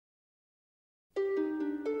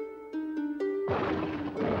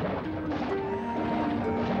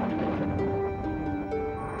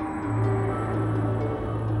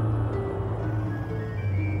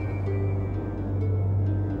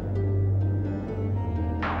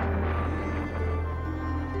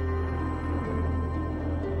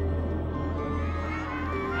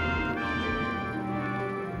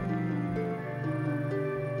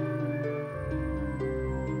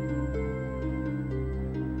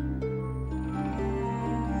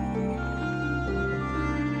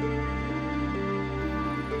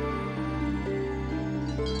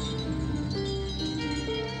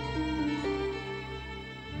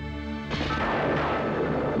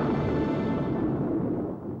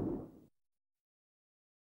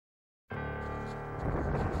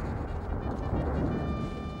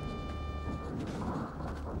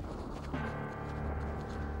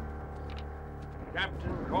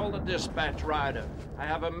Call the dispatch rider. I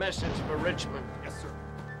have a message for Richmond. Yes, sir.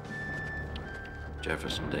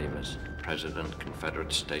 Jefferson Davis, President,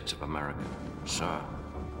 Confederate States of America. Sir,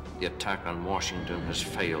 the attack on Washington has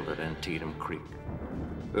failed at Antietam Creek.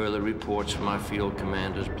 Early reports from my field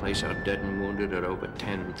commanders place our dead and wounded at over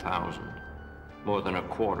 10,000, more than a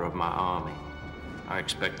quarter of my army. I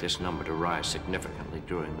expect this number to rise significantly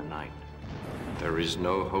during the night. There is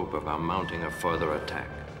no hope of our mounting a further attack.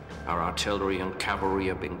 Our artillery and cavalry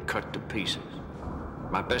are being cut to pieces.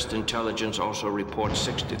 My best intelligence also reports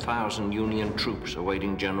 60,000 Union troops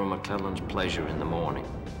awaiting General McClellan's pleasure in the morning.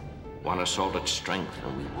 One assault at strength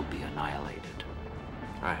and we will be annihilated.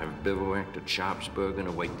 I have bivouacked at Sharpsburg and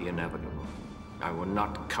await the inevitable. I will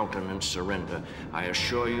not countenance surrender. I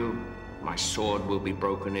assure you, my sword will be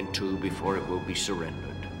broken in two before it will be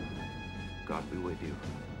surrendered. God be with you,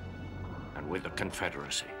 and with the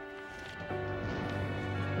Confederacy.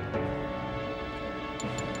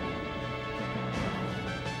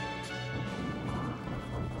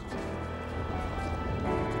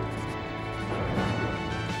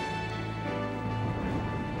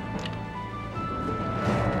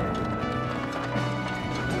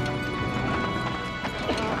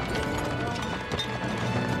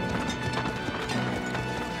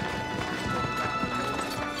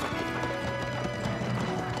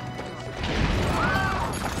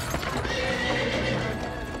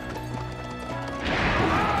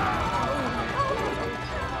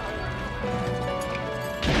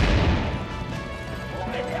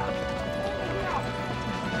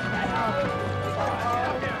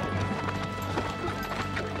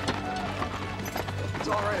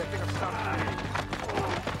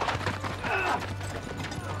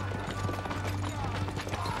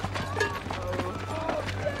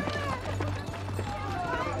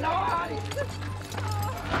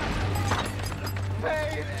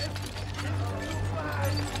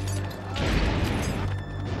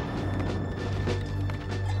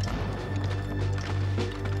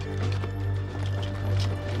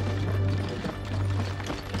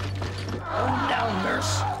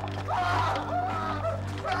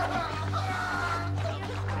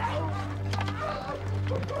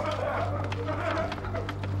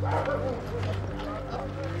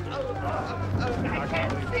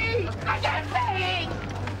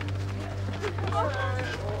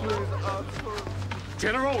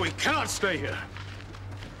 General, we cannot stay here.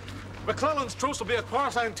 McClellan's troops will be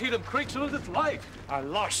across Antietam Creek soon as it's light. I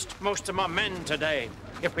lost most of my men today.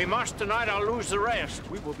 If we march tonight, I'll lose the rest.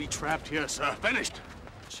 We will be trapped here, sir. Finished.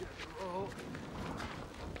 General.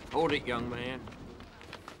 Hold it, young man.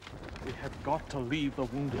 We have got to leave the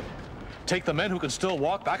wounded. Take the men who can still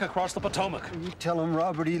walk back across the Potomac. You tell them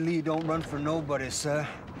Robert E. Lee don't run for nobody, sir.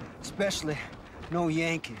 Especially no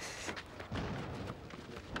Yankees.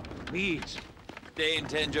 Please. Stay and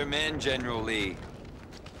tend your men, General Lee.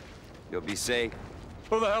 You'll be safe.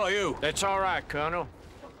 Who the hell are you? That's all right, Colonel.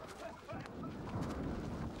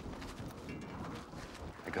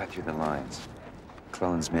 I got through the lines.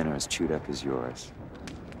 McClellan's men are as chewed up as yours.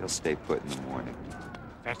 They'll stay put in the morning.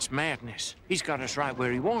 That's madness. He's got us right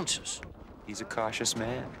where he wants us. He's a cautious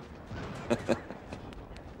man.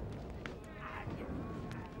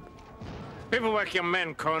 Bivouac your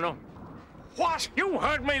men, Colonel. What? You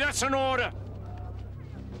heard me. That's an order.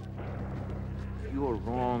 You're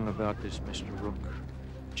wrong about this, Mr. Rook.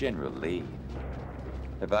 General Lee,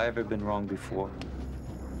 have I ever been wrong before?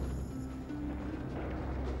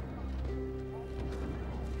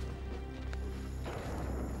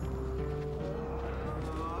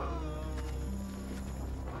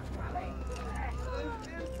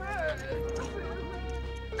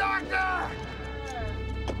 Doctor!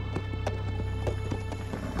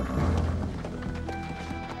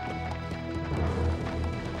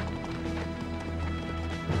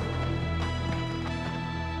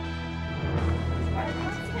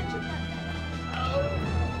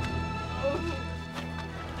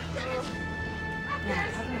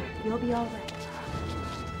 You'll be all right.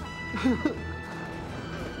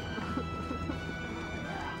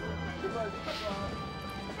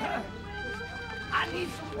 I need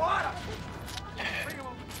some water.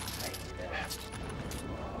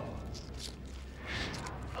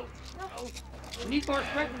 We need more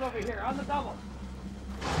stretchers over here on the double.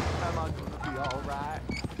 Am I gonna be all right?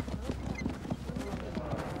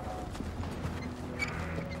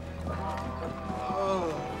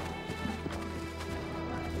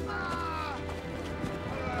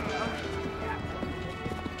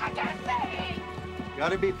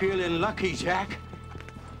 Gotta be feeling lucky, Jack.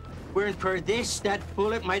 Weren't for this, that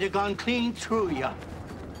bullet might have gone clean through you.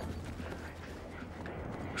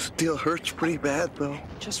 Still hurts pretty bad, though.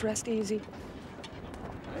 Just rest easy.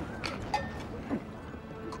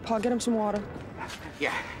 Pa, get him some water.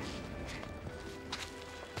 Yeah.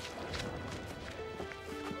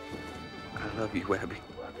 I love you, Abby.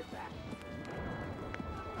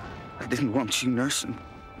 I didn't want you nursing.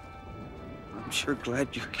 I'm sure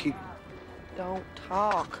glad you're here. Don't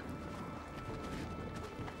talk.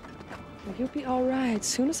 You'll be all right as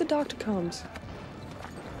soon as the doctor comes.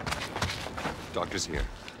 Doctor's here.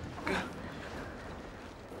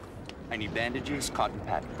 I need bandages, cotton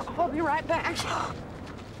pads. I'll be right back.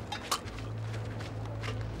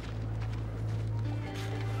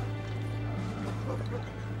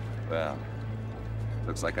 Well,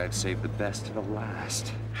 looks like I've saved the best to the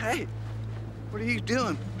last. Hey, what are you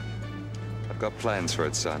doing? I've got plans for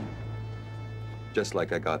it, son. Just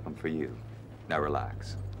like I got them for you. Now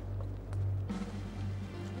relax.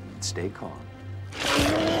 Stay calm.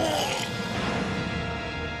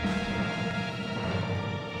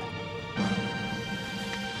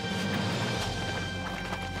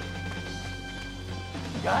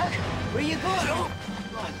 Doc, where you going? Oh.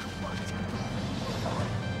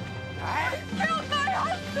 I killed my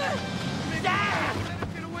husband! Dad!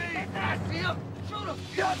 Get away! I see him! Shoot him!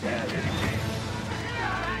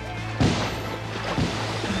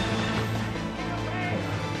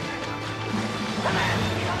 Come on!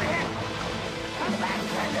 Get over here! Come back,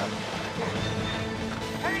 Brenda!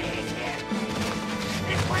 Hurry, he's here!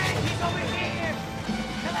 This way! He's over here!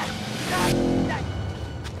 Come on! Stop!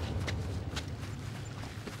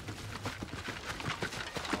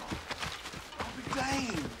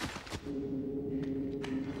 Dang!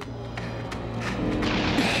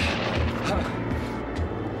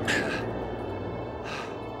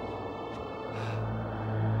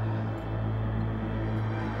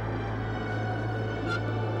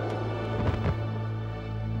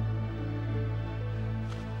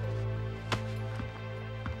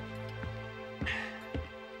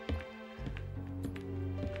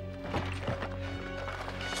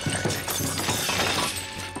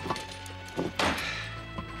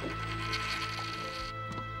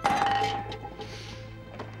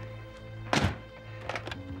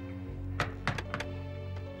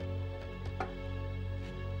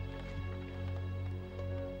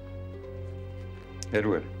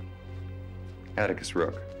 Edward. Atticus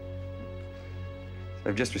Rook.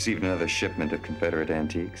 I've just received another shipment of Confederate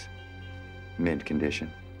antiques. Mint condition.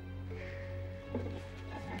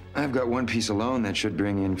 I've got one piece alone that should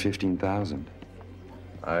bring in 15,000.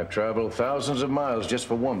 I've traveled thousands of miles just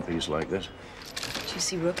for one piece like this. Did you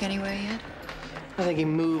see Rook anywhere yet? I think he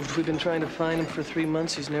moved. We've been trying to find him for 3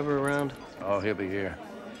 months. He's never around. Oh, he'll be here.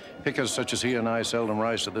 Pickers such as he and I seldom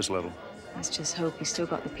rise to this level. Let's just hope he's still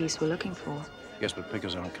got the piece we're looking for. Yes, but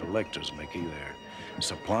pickers aren't collectors, Micki. They're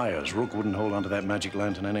suppliers. Rook wouldn't hold on to that magic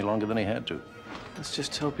lantern any longer than he had to. Let's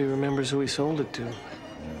just hope he remembers who he sold it to.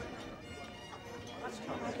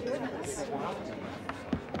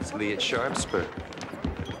 It's Lee at Sharpsburg.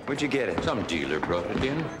 Where'd you get it? Some dealer brought it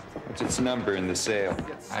in. What's its number in the sale?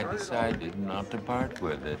 I decided not to part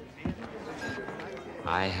with it.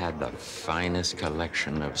 I had the finest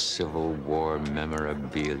collection of Civil War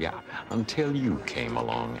memorabilia until you came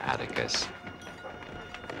along, Atticus.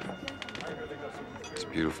 It's a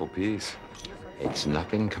beautiful piece. It's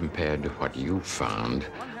nothing compared to what you found.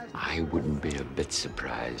 I wouldn't be a bit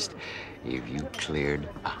surprised if you cleared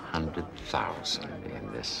 100,000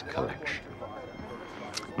 in this collection.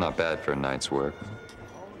 Not bad for a night's work.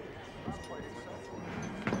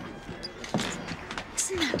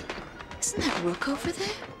 Isn't that Rook over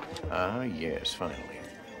there? Ah, yes, finally.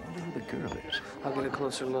 I wonder who the girl is. I'll get a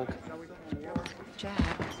closer look.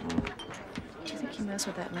 Jack, do you think he knows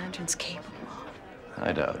what that lantern's capable of?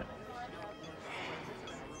 I doubt it.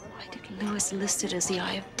 Why did Lewis list it as the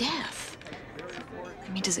Eye of Death? I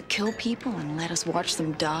mean, does it kill people and let us watch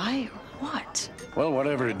them die, or what? Well,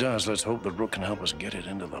 whatever it does, let's hope that Rook can help us get it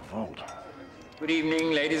into the vault. Good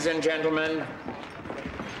evening, ladies and gentlemen.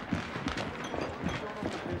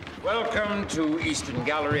 Welcome to Eastern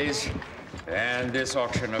Galleries and this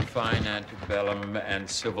auction of fine antebellum and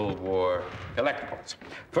Civil War collectibles.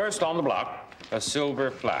 First on the block, a silver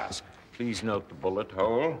flask. Please note the bullet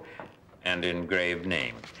hole and engraved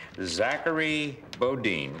name. Zachary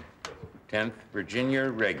Bodine, 10th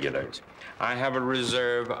Virginia Regulars. I have a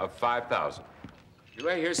reserve of 5,000. Do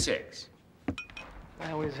I hear 6?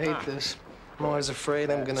 I always hate this. I'm always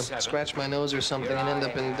afraid I'm gonna scratch my nose or something and end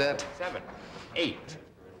up in debt. 7, 8.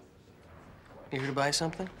 You here to buy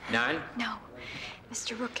something? 9. No.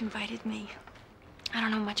 Mr. Rook invited me. I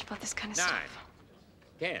don't know much about this kind of 9. stuff.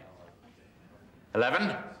 10.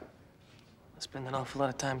 11. I spend an awful lot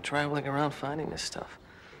of time traveling around finding this stuff.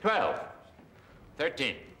 12.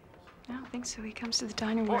 13. I don't think so. He comes to the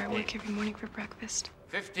diner where I work every morning for breakfast.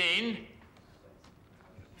 15.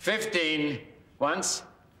 15. Once,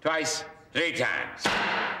 twice, 3 times.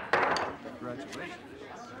 Congratulations.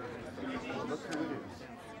 Look who it is.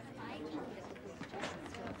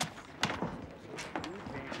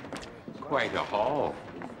 Quite a haul.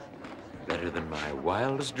 Better than my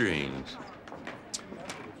wildest dreams.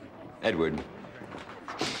 Edward,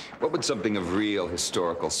 what would something of real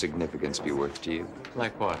historical significance be worth to you?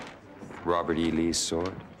 Like what? Robert E. Lee's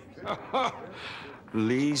sword?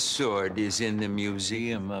 Lee's sword is in the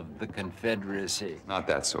Museum of the Confederacy. Not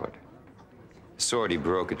that sword. The sword he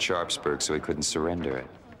broke at Sharpsburg so he couldn't surrender it.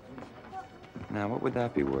 Now, what would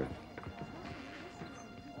that be worth?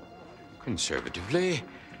 Conservatively,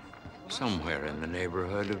 somewhere in the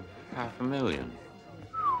neighborhood of $500,000.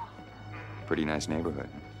 Pretty nice neighborhood.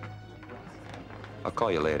 I'll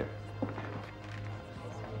call you later.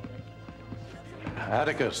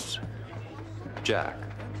 Atticus. Jack.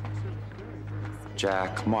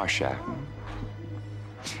 Jack Marshak.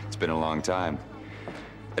 It's been a long time.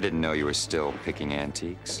 I didn't know you were still picking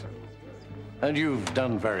antiques. And you've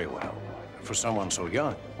done very well for someone so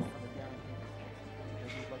young.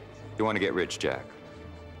 You want to get rich, Jack?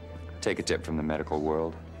 Take a tip from the medical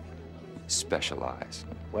world. Specialize.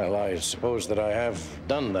 Well, I suppose that I have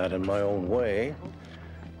done that in my own way.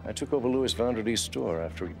 I took over Louis Vanderdee's store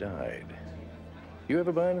after he died. You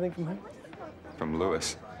ever buy anything from him? From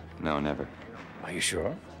Louis? No, never. Are you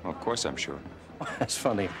sure? Well, of course I'm sure. That's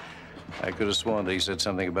funny. I could have sworn that he said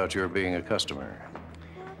something about your being a customer.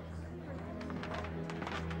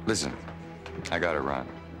 Listen, I gotta run.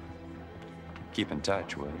 Keep in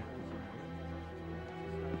touch, will you?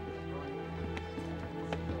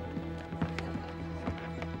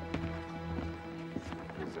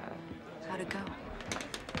 Who's that? How'd it go?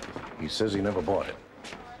 He says he never bought it.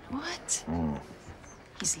 What?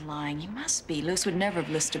 He's lying. He must be. Louis would never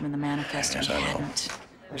have listed him in the manifesto. Yes, He I know. hadn't.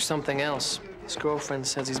 There's something else. His girlfriend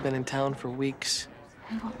says he's been in town for weeks.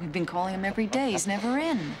 Well, we've been calling him every day. He's never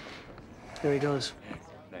in. There he goes.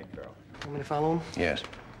 Night, Carl. Want me to follow him? Yes.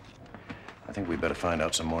 I think we'd better find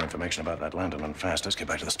out some more information about that Landon and fast. Let's get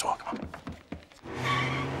back to this talk. Come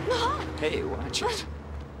on. Hey, watch it.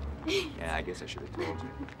 Yeah, I guess I should have told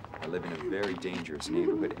you. I live in a very dangerous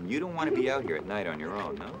neighborhood, and you don't want to be out here at night on your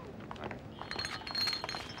own, no? All right.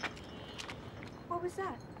 What was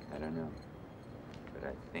that? I don't know. But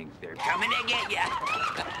I think they're Coming to get ya!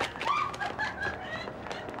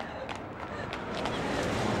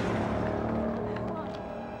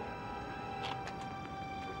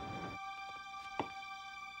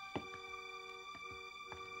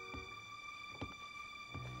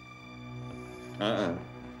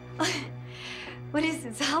 What is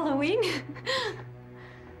this, Halloween?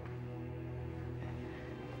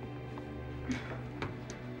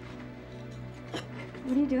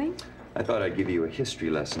 What are you doing? I thought I'd give you a history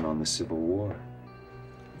lesson on the Civil War.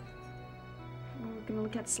 We're gonna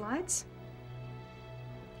look at slides?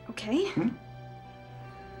 Okay.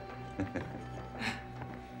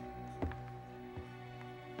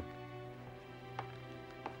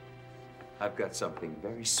 I've got something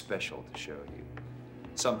very special to show you.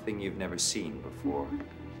 Something you've never seen before.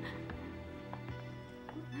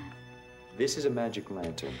 This is a magic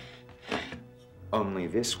lantern. Only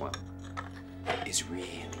this one is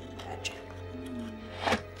really magic.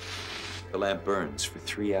 The lamp burns for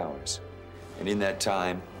 3 hours. And in that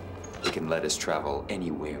time, it can let us travel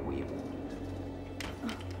anywhere we want.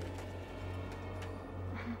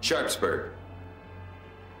 Sharpsburg.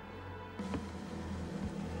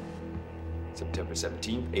 September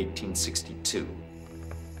 17th, 1862.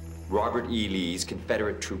 Robert E. Lee's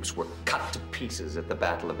Confederate troops were cut to pieces at the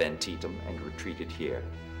Battle of Antietam and retreated here.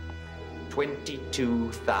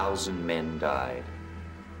 22,000 men died,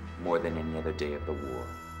 more than any other day of the war.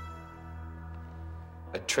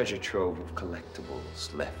 A treasure trove of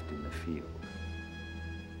collectibles left in the field.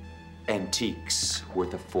 Antiques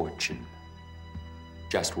worth a fortune,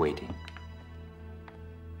 just waiting.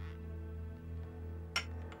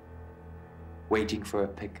 Waiting for a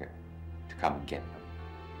picker to come and get them.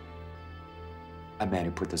 A man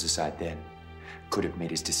who put those aside then could have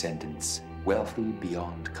made his descendants wealthy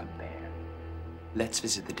beyond compare. Let's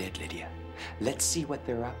visit the dead, Lydia. Let's see what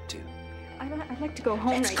they're up to. I'd like to go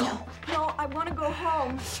home Let's right go. now. No, I want to go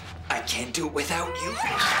home. I can't do it without you.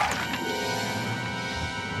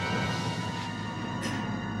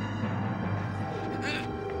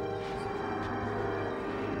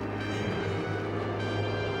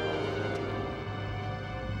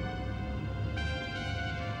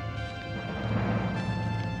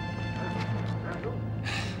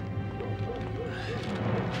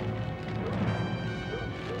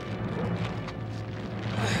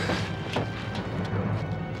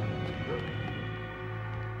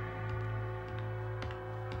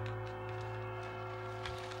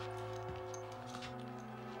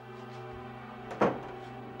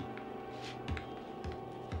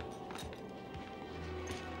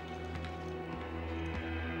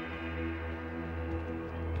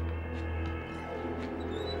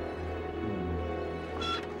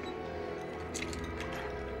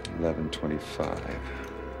 11:25.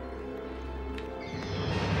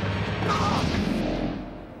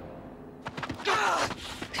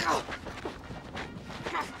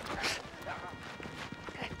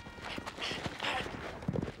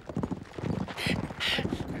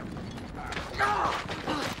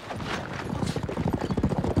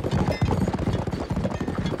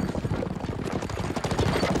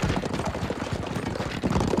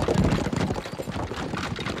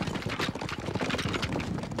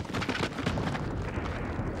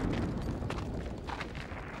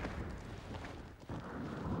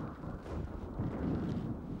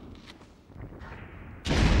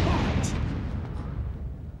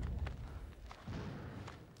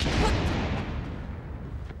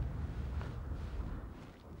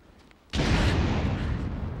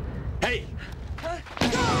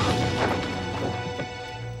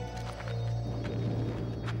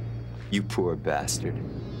 You poor bastard.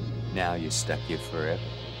 Now you're stuck here forever.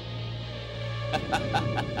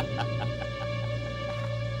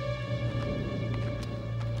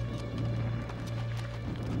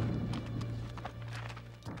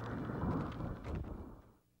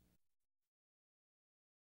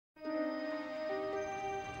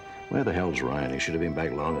 Where the hell's Ryan? He should have been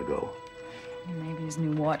back long ago. Maybe his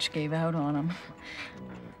new watch gave out on him.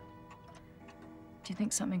 Do you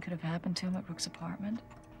think something could have happened to him at Rook's apartment?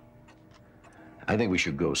 I think we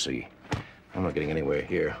should go see. I'm not getting anywhere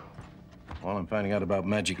here. All I'm finding out about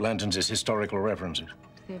magic lanterns is historical references. Do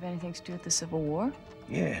they have anything to do with the Civil War?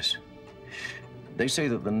 Yes. They say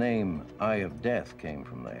that the name Eye of Death came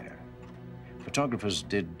from there. Photographers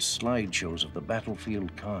did slideshows of the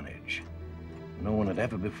battlefield carnage. No one had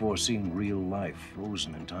ever before seen real life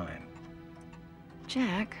frozen in time.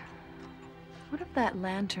 Jack, what if that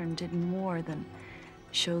lantern did more than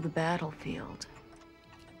show the battlefield?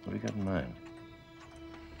 What do you got in mind?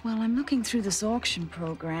 Well, I'm looking through this auction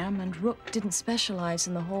program, and Rook didn't specialize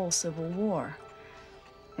in the whole Civil War.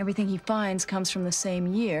 Everything he finds comes from the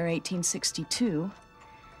same year, 1862,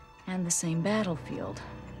 and the same battlefield,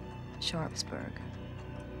 Sharpsburg.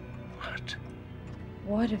 What?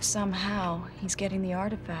 What if somehow he's getting the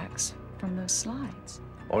artifacts from those slides?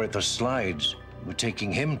 Or if the slides were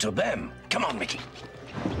taking him to them? Come on, Micki.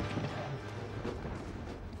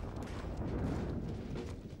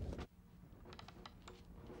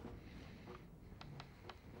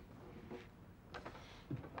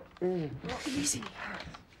 Oh, easy.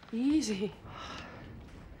 Easy.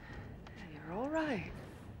 You're all right.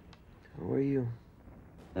 Who are you?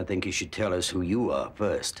 I think you should tell us who you are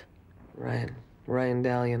first. Ryan. Ryan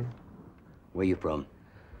Dallion. Where you from?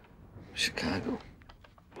 Chicago.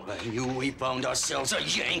 Well, we found ourselves a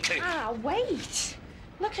Yankee. Ah, wait.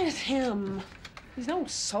 Look at him. He's no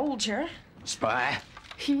soldier. Spy?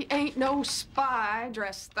 He ain't no spy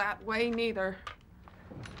dressed that way, neither.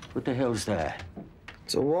 What the hell's that?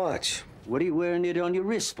 It's a watch. What are you wearing it on your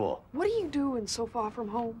wrist for? What are you doing so far from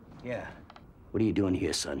home? Yeah. What are you doing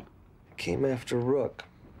here, son? Came after Rook.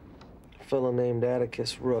 A fellow named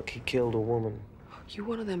Atticus Rook. He killed a woman. You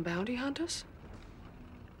one of them bounty hunters?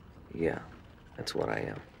 Yeah, that's what I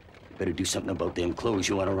am. Better do something about them clothes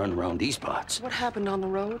you want to run around these parts. What happened on the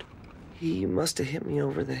road? He must have hit me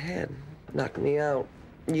over the head. Knocked me out.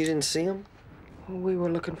 You didn't see him? Well, we were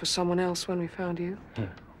looking for someone else when we found you.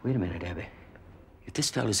 Wait a minute, Abby. If this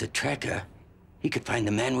fella's a tracker, he could find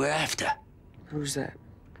the man we're after. Who's that?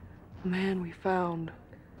 The man we found.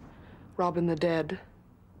 Robbing the dead.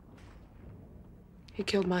 He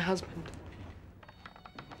killed my husband.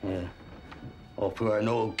 Yeah. All for an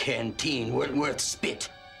old canteen worth spit.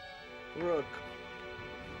 Rook.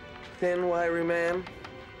 Thin, wiry man.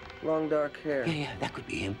 Long, dark hair. Yeah, that could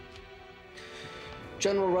be him.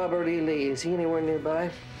 General Robert E. Lee. Is he anywhere nearby?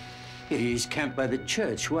 Yeah, he's camped by the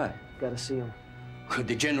church. What? Gotta see him.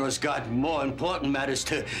 The general's got more important matters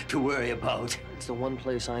to worry about. It's the one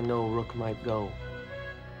place I know Rook might go.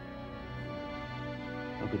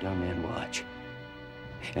 I'll go down there and watch.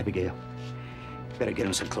 Abigail, better get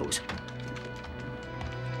him some clothes.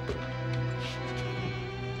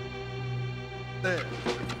 There.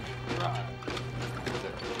 Right.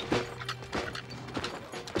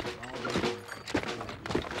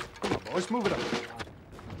 Come on, boys, move it up.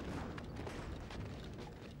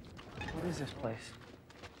 What is this place?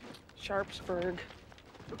 Sharpsburg.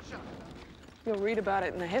 You'll read about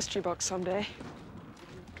it in the history book someday.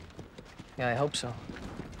 Yeah, I hope so.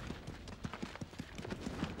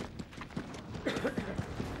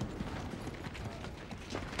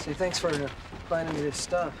 Say, thanks for finding me this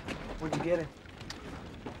stuff. Where'd you get it?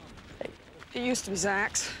 It used to be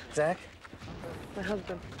Zach's. Zach? My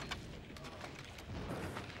husband.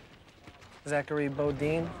 Zachary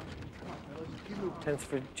Bodine? 10th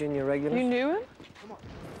Virginia regulars. You knew him?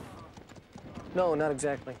 No, not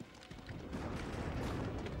exactly.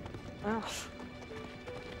 Well,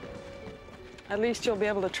 at least you'll be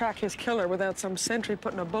able to track his killer without some sentry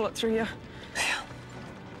putting a bullet through you.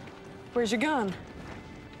 Where's your gun?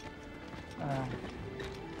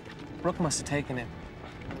 Rook must have taken it.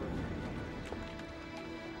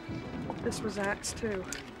 This was Axe, too.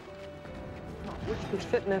 He's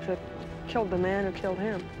fit enough to kill the man who killed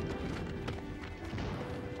him.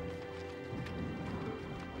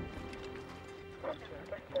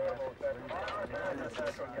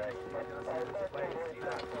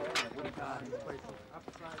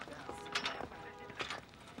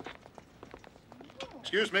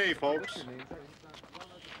 Excuse me, folks.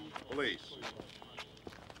 Police.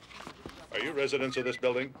 Are you residents of this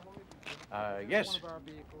building? Yes.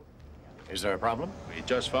 Is there a problem? We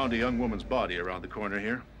just found a young woman's body around the corner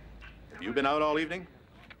here. Have you been out all evening?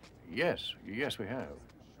 Yes, yes, we have.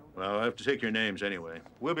 Well, I have to take your names anyway.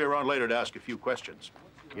 We'll be around later to ask a few questions.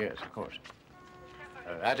 Yes, of course.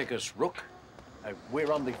 Atticus Rook.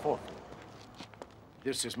 We're on the 4th floor.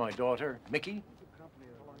 This is my daughter, Micki.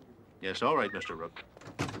 Yes, all right, Mr. Rook.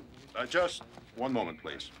 Just one moment,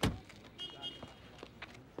 please.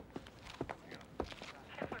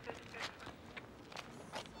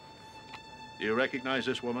 Do you recognize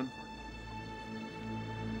this woman?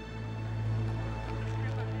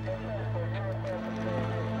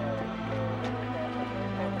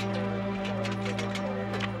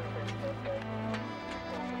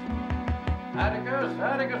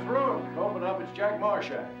 Atticus Rook. Open up, it's Jack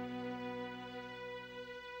Marshak.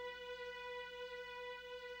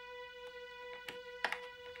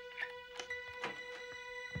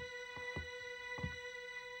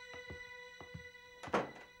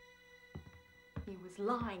 He was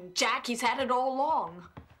lying, Jack. He's had it all along.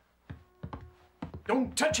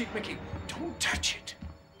 Don't touch it, Micki. Don't touch it.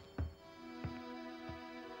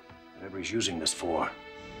 Whatever he's using this for,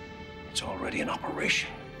 it's already in operation.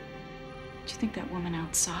 Do you think that woman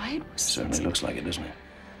outside was... Certainly looks like it, doesn't it?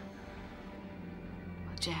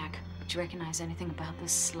 Well, Jack, do you recognize anything about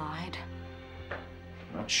this slide?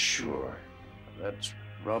 Not sure. That's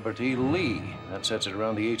Robert E. Lee. That sets it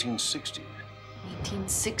around the 1860s.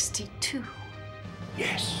 1862.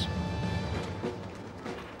 Yes.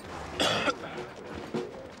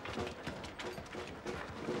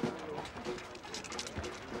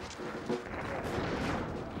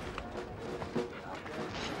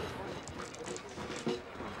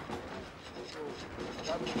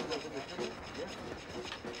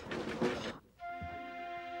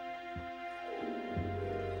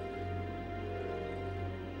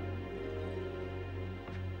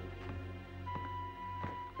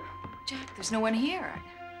 Jack, there's no one here.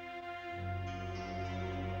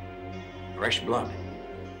 Fresh blood.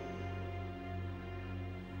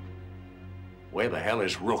 Where the hell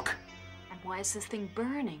is Rook? And why is this thing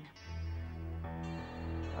burning?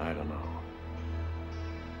 I don't know.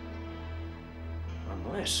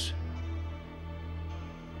 Unless...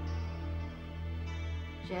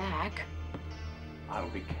 Jack. I'll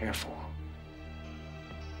be careful.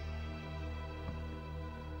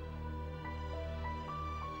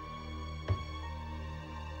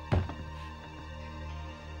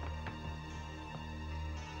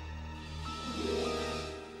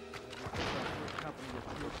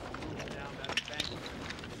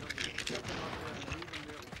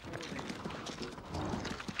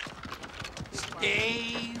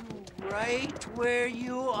 Stay right where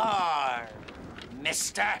you are,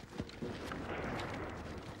 mister.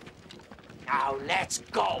 Now let's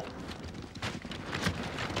go.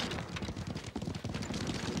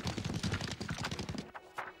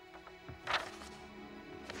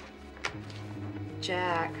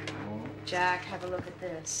 Jack. Jack, have a look at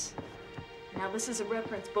this. Now, this is a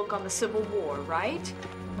reference book on the Civil War, right?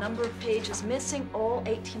 Number of pages missing, all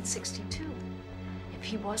 1862. If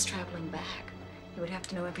he was traveling back, he would have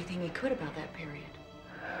to know everything he could about that period.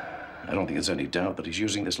 I don't think there's any doubt that he's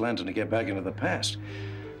using this lantern to get back into the past.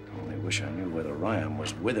 Only wish I knew whether Ryan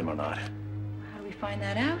was with him or not. How do we find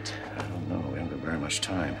that out? I don't know. We haven't got very much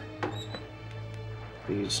time.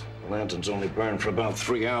 These lanterns only burn for about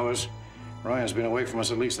 3 hours. Ryan's been away from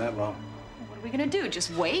us at least that long. What are we gonna do,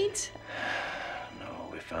 just wait? No,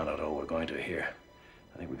 we found out all we're going to here.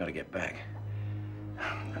 I think we gotta get back.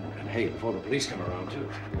 And hey, before the police come around, too.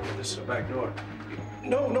 This is the back door.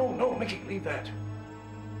 No, Micki, leave that.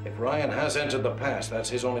 If Ryan has entered the past, that's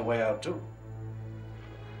his only way out, too.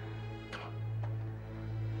 Come on.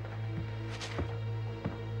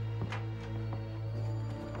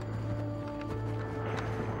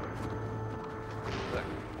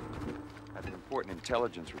 I've an important important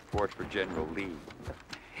intelligence report for General Lee.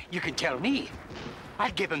 You can tell me.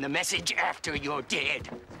 I'll give him the message after you're dead.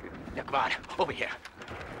 Now, come on, over here.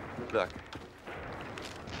 Look,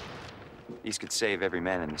 these could save every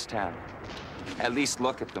man in this town. At least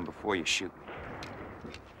look at them before you shoot.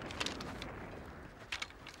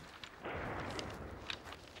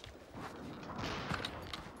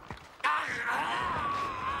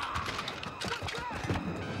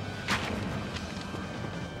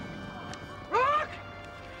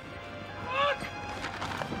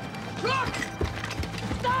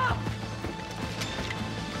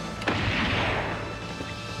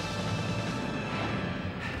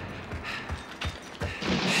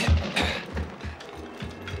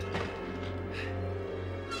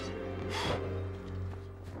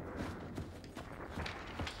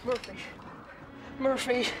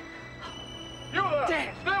 Murphy. You there!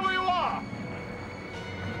 Dad. Stay where you are!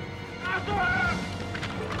 After her!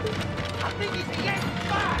 I think he's a Yankee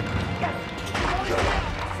spy!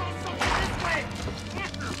 This way!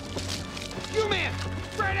 You men,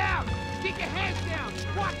 spread out! Keep your hands down!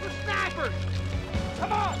 Watch for snipers!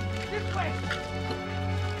 Come on! This way!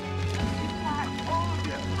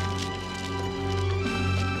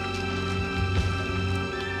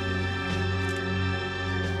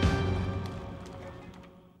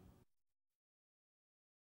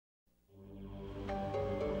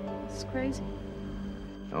 Crazy.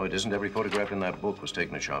 No, it isn't. Every photograph in that book was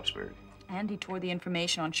taken at Sharpsburg. And he tore the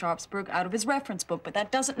information on Sharpsburg out of his reference book, but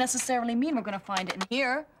that doesn't necessarily mean we're going to find it in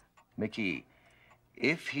here. Micki,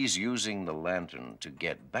 if he's using the lantern to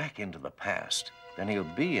get back into the past, then he'll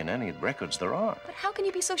be in any records there are. But how can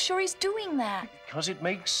you be so sure he's doing that? Because it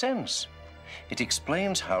makes sense. It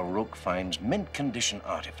explains how Rook finds mint condition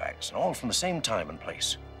artifacts, all from the same time and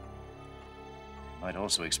place. It might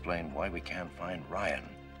also explain why we can't find Ryan.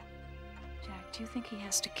 Jack, do you think he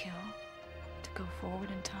has to kill to go forward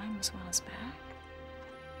in time as well as back?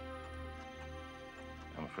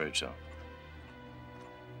 I'm afraid so.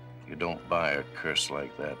 You don't buy a curse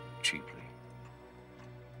like that cheaply.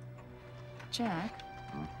 Jack?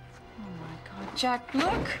 Oh my God, Jack,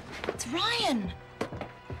 look! It's Ryan!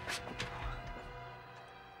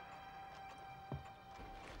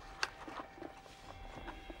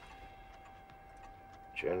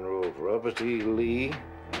 General Robert E. Lee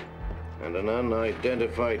and an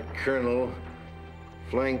unidentified colonel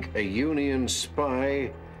flank a Union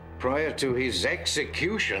spy prior to his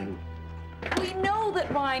execution. We know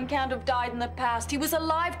that Ryan can't have died in the past. He was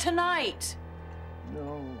alive tonight.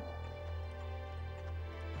 No.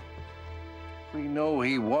 We know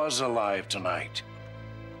he was alive tonight.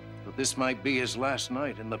 But this might be his last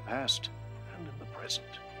night in the past and in the present.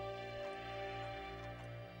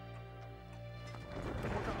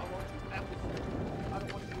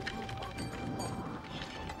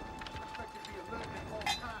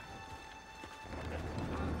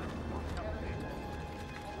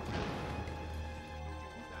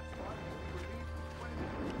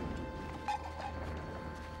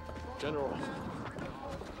 General,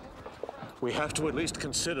 we have to at least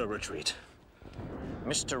consider retreat.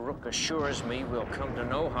 Mr. Rook assures me we'll come to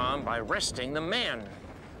no harm by arresting the man.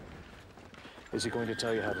 Is he going to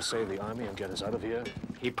tell you how to save the army and get us out of here?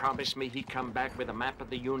 He promised me he'd come back with a map of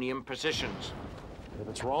the Union positions. If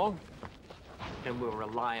it's wrong? Then we'll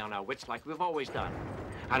rely on our wits like we've always done.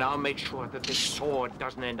 And I'll make sure that this sword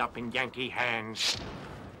doesn't end up in Yankee hands.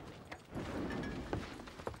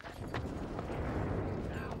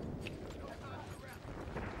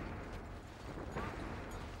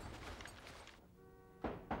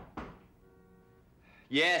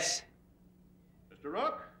 Yes. Mr.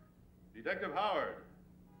 Rook? Detective Howard.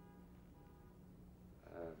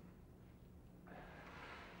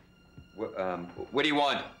 What do you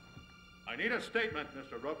want? I need a statement,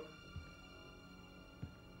 Mr. Rook.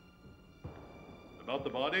 About the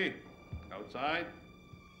body? Outside?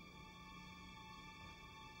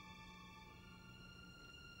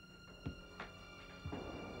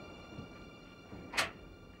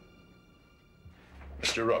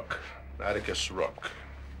 Mr. Rook, Atticus Rook.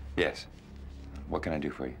 Yes. What can I do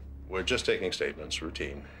for you? We're just taking statements,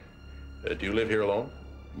 routine. Do you live here alone?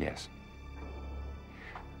 Yes.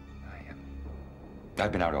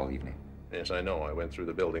 I've been out all evening. Yes, I know. I went through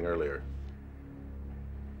the building earlier.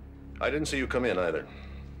 I didn't see you come in either.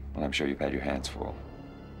 Well, I'm sure you've had your hands full.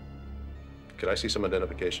 Could I see some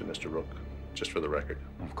identification, Mr. Rook? Just for the record.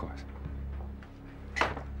 Of course.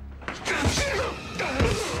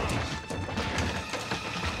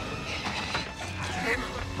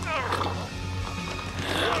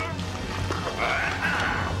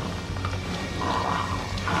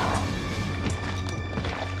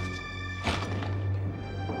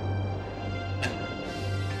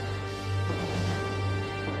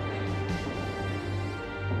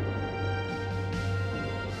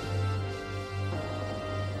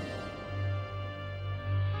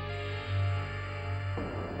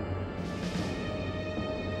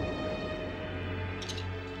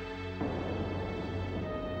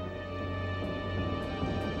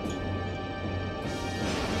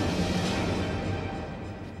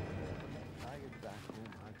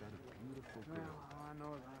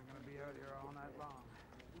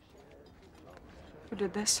 Who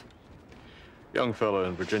did this? Young fella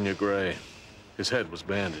in Virginia gray. His head was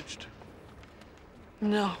bandaged.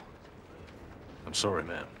 No. I'm sorry,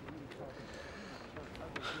 ma'am.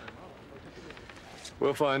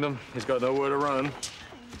 We'll find him. He's got nowhere to run.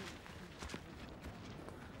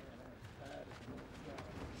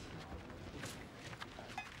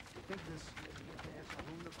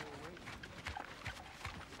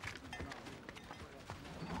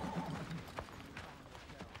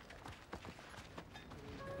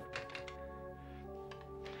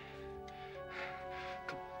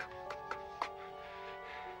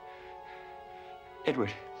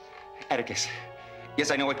 Edward, Atticus.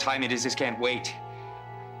 Yes, I know what time it is. This can't wait.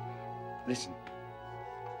 Listen.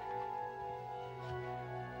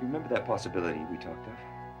 You remember that possibility we talked of?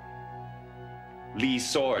 Lee's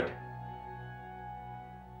sword.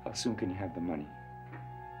 How soon can you have the money?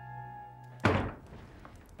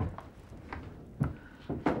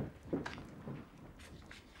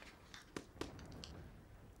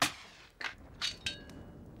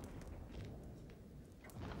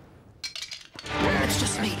 It's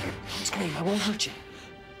just me. It's game. I won't hurt you.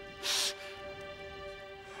 Sorry,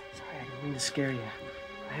 I didn't mean to scare you.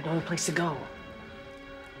 I had no other place to go.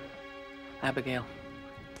 Abigail.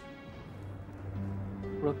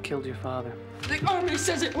 Rook killed your father. The army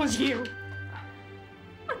says it was you.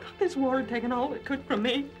 I thought this war had taken all it could from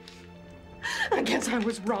me. I guess I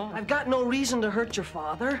was wrong. I've got no reason to hurt your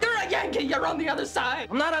father. You're a Yankee. You're on the other side.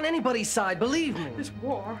 I'm not on anybody's side, believe me. This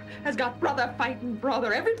war has got brother fighting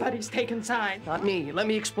brother. Everybody's taking sides. Not me. Let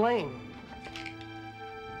me explain.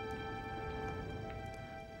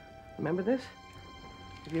 Remember this?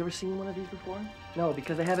 Have you ever seen one of these before? No,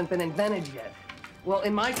 because they haven't been invented yet. Well,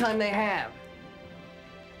 in my time, they have.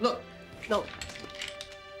 Look, no.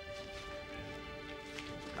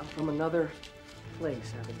 I'm from another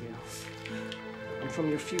place, Abigail. I'm from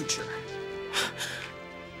your future.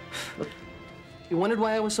 Look, you wondered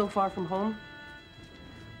why I was so far from home?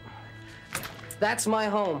 That's my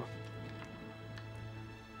home.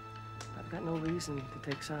 I've got no reason to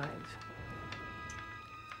take sides.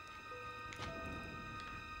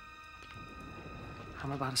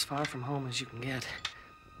 I'm about as far from home as you can get.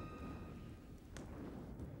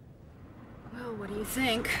 Well, what do you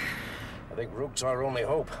think? I think Rook's our only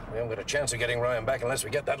hope. We haven't got a chance of getting Ryan back unless we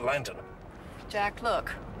get that lantern. Jack, look.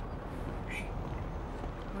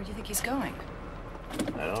 Where do you think he's going?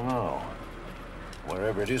 I don't know.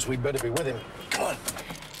 Wherever it is, we'd better be with him. Come on.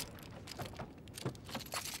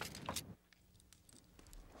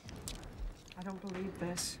 I don't believe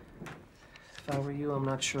this. If I were you, I'm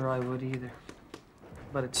not sure I would either.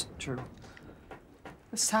 But it's true.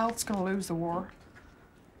 The South's gonna lose the war.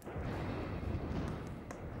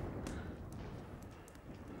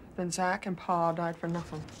 Then Zach and Pa died for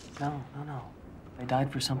nothing. No. They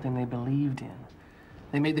died for something they believed in.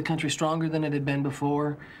 They made the country stronger than it had been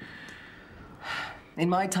before. In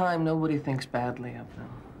my time, nobody thinks badly of them.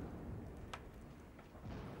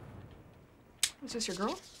 Is this your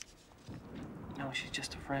girl? No, she's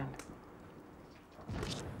just a friend.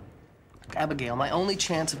 Abigail, my only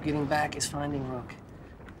chance of getting back is finding Rook.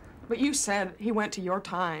 But you said he went to your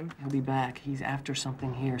time. He'll be back. He's after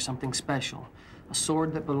something here, something special. A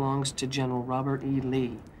sword that belongs to General Robert E.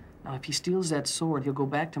 Lee. Now, if he steals that sword, he'll go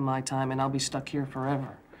back to my time and I'll be stuck here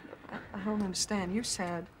forever. I don't understand. You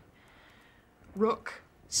said Rook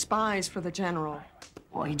spies for the general.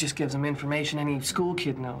 Well, he just gives them information any school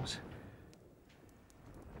kid knows.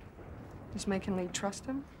 Does Macon Lee trust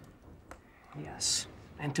him? Yes.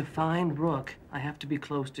 And to find Rook, I have to be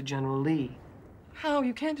close to General Lee. How?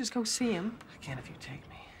 You can't just go see him. I can if you take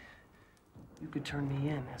me. You could turn me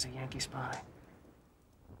in as a Yankee spy.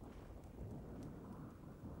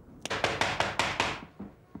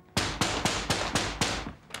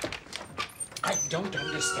 I don't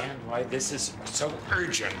understand why this is so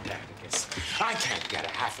urgent, Atticus. I can't get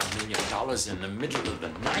 $500,000 in the middle of the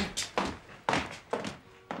night.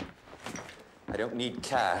 I don't need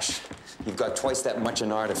cash. You've got twice that much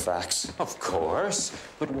in artifacts. Of course.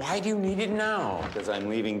 But why do you need it now? Because I'm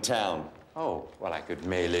leaving town. Oh, well, I could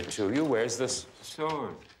mail it to you. Where's this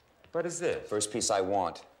sword? What is this? First piece I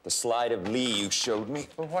want. The slide of Lee you showed me.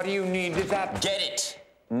 Well, what do you need with that? Get it!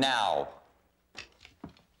 Now.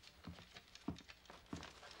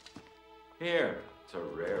 Here. It's a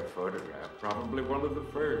rare photograph, probably one of the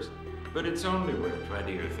first. But it's only worth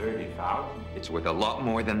 20 or 30,000. It's worth a lot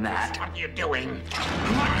more than that. What are you doing?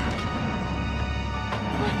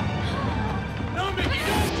 No, Micki,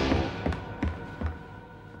 don't!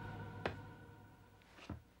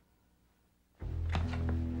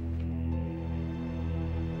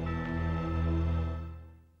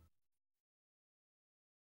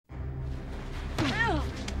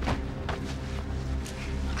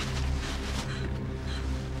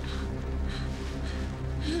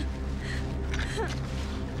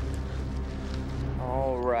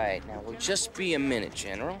 Oh, just be a minute,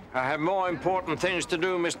 General. I have more important things to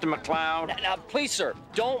do, Mr. McLeod. Now, please, sir,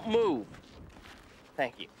 don't move.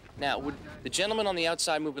 Thank you. Now, would the gentleman on the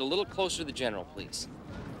outside move it a little closer to the General, please?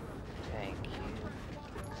 Thank you.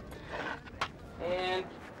 And...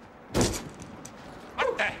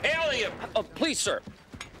 What the hell are you... please, sir.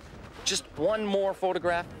 Just one more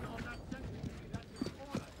photograph.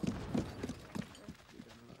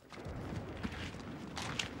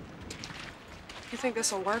 You think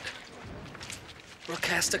this'll work? Rook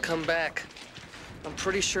has to come back. I'm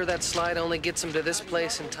pretty sure that slide only gets him to this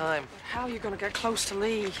place in time. How are you gonna get close to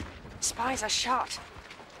Lee? Spies are shot.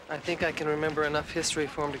 I think I can remember enough history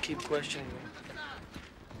for him to keep questioning me.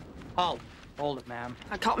 Halt. Hold it, ma'am.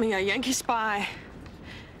 I caught me a Yankee spy.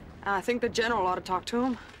 I think the General ought to talk to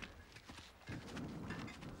him.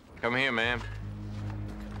 Come here, ma'am.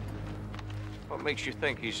 What makes you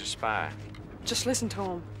think he's a spy? Just listen to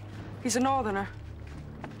him. He's a northerner.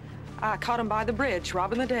 I caught him by the bridge,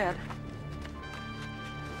 robbing the dead.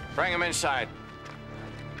 Bring him inside.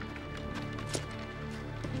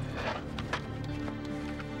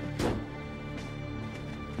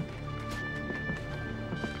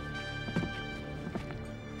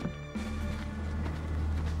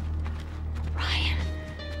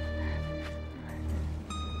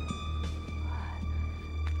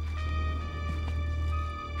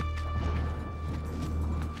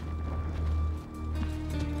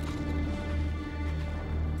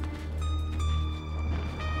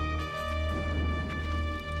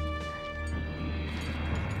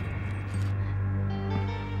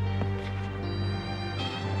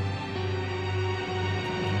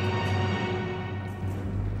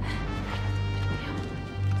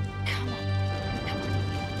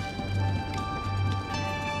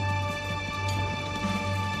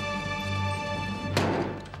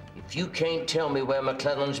 If you can't tell me where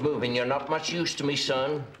McClellan's moving, you're not much use to me,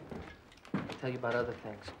 son. I'll tell you about other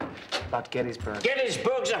things. About Gettysburg.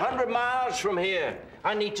 Gettysburg's 100 miles from here.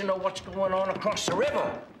 I need to know what's going on across the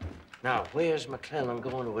river. Now, where's McClellan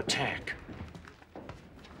going to attack?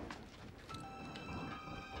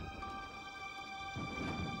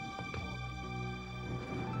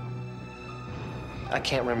 I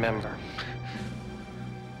can't remember.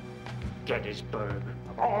 Gettysburg.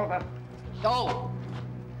 All the... Oh!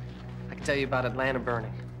 I can tell you about Atlanta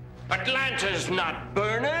burning. Atlanta's not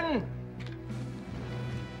burning!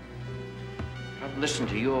 I've listened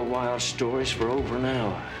to your wild stories for over an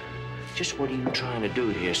hour. Just what are you trying to do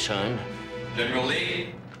here, son? General Lee?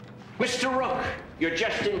 Mr. Rook, you're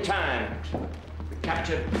just in time. We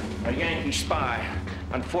captured a Yankee spy.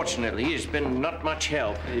 Unfortunately, he's been not much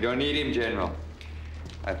help. You don't need him, General.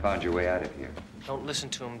 I found your way out of here. Don't listen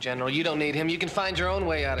to him, General. You don't need him. You can find your own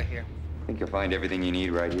way out of here. Think you'll find everything you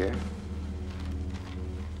need right here?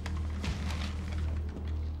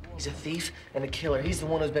 He's a thief and a killer. He's the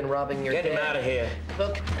one who's been robbing your Get him out of here.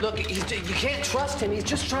 Look, you can't trust him. He's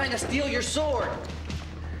just trying to steal your sword.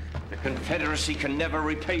 The Confederacy can never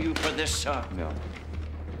repay you for this, sir. No.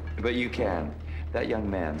 But you can. That young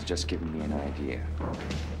man's just given me an idea.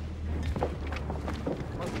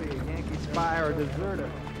 Must be a Yankee spy or a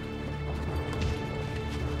deserter.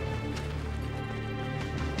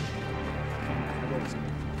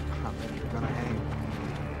 I bet you're gonna hang.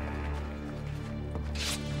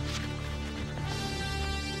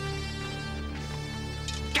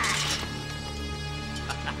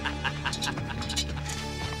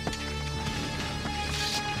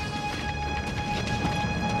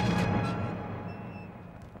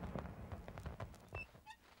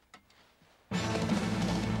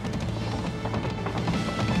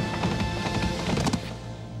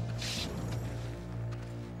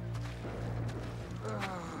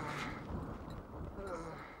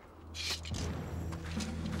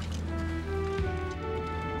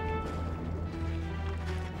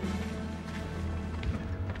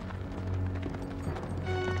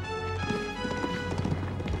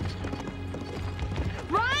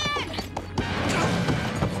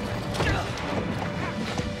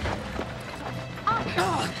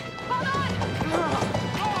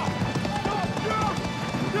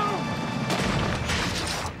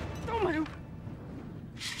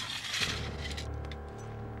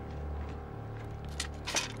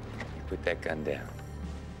 Put that gun down.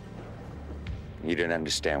 You don't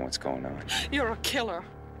understand what's going on. You're a killer.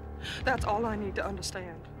 That's all I need to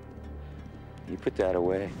understand. You put that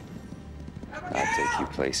away, I'll take you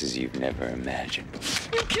places you've never imagined.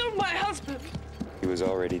 You killed my husband. He was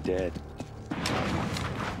already dead.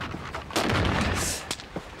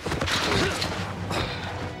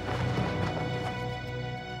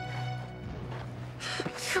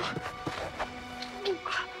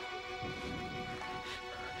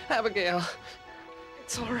 Abigail.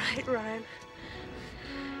 It's all right, Ryan.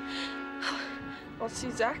 I'll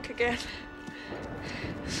see Zach again.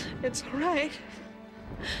 It's all right.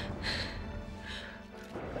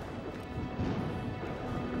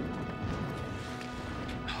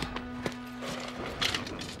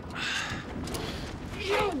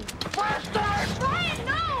 You bastard! Ryan,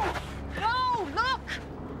 no! No, look!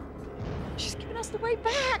 She's giving us the way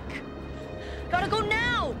back. Gotta go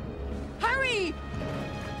now! Hurry!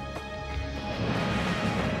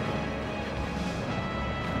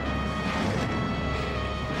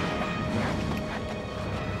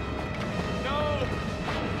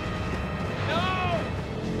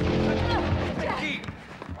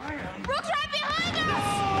 Rook's right behind us!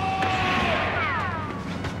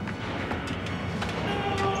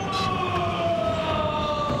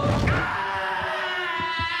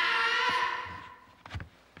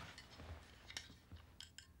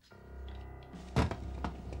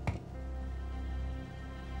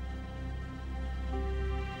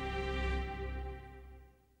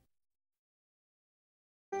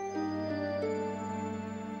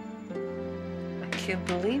 I can't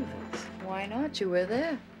believe it. Why not? You were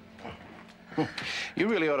there. You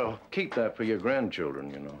really ought to keep that for your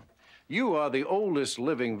grandchildren, you know. You are the oldest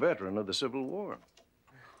living veteran of the Civil War.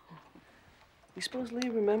 You suppose Lee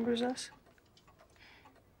remembers us?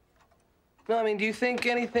 No, I mean, do you think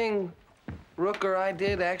anything Rook or I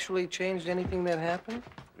did actually changed anything that happened?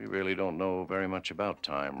 We really don't know very much about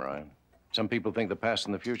time, Ryan. Some people think the past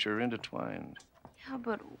and the future are intertwined. Yeah,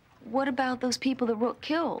 but what about those people that Rook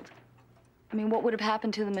killed? I mean, what would have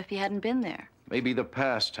happened to them if he hadn't been there? Maybe the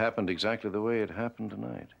past happened exactly the way it happened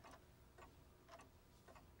tonight.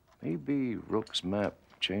 Maybe Rook's map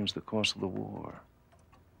changed the course of the war.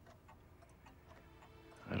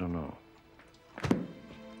 I don't know.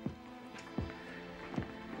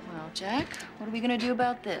 Well, Jack, what are we gonna do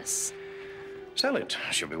about this? Sell it.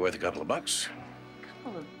 Should be worth a couple of bucks.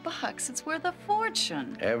 Couple of bucks? It's worth a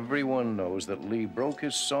fortune. Everyone knows that Lee broke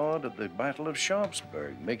his sword at the Battle of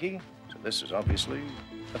Sharpsburg, Micki. So this is obviously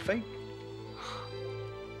a fake.